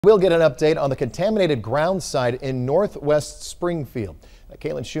We'll get an update on the contaminated ground site in northwest Springfield.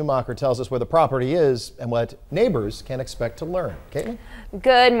 Caitlin Schumacher tells us where the property is and what neighbors can expect to learn. Caitlin?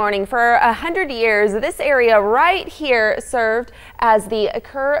 Good morning. For 100 years, this area right here served as the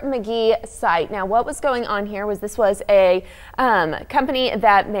Kerr McGee site. Now, what was going on here was this was a company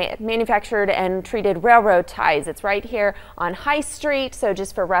that manufactured and treated railroad ties. It's right here on High Street. So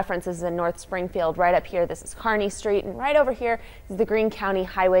just for reference, this is in North Springfield. Right up here, this is Kearney Street. And right over here is the Greene County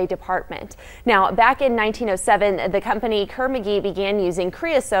Highway Department. Now, back in 1907, the company Kerr McGee began using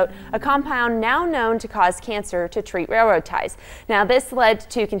creosote, a compound now known to cause cancer, to treat railroad ties. Now, this led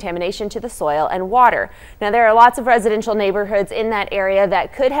to contamination to the soil and water. Now, there are lots of residential neighborhoods in that area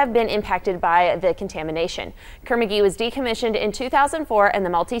that could have been impacted by the contamination. Kerr McGee was decommissioned in 2004 and the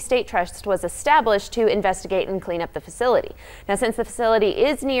Multistate Trust was established to investigate and clean up the facility. Now, since the facility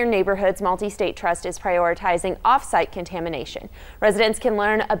is near neighborhoods, Multistate Trust is prioritizing off-site contamination. Residents can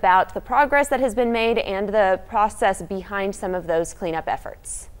learn about the progress that has been made and the process behind some of those cleanup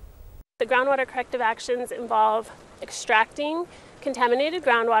efforts. The groundwater corrective actions involve extracting contaminated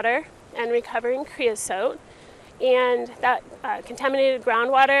groundwater and recovering creosote, and that contaminated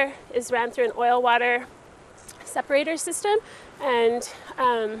groundwater is ran through an oil water separator system, and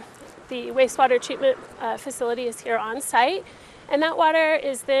the wastewater treatment facility is here on site, and that water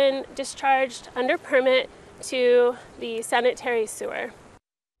is then discharged under permit to the sanitary sewer.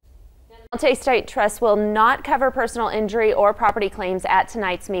 Multistate Trust will not cover personal injury or property claims at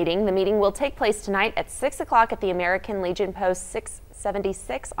tonight's meeting. The meeting will take place tonight at 6 o'clock at the American Legion Post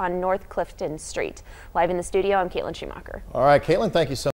 676 on North Clifton Street. Live in the studio, I'm Caitlin Schumacher. All right, Caitlin, thank you so much.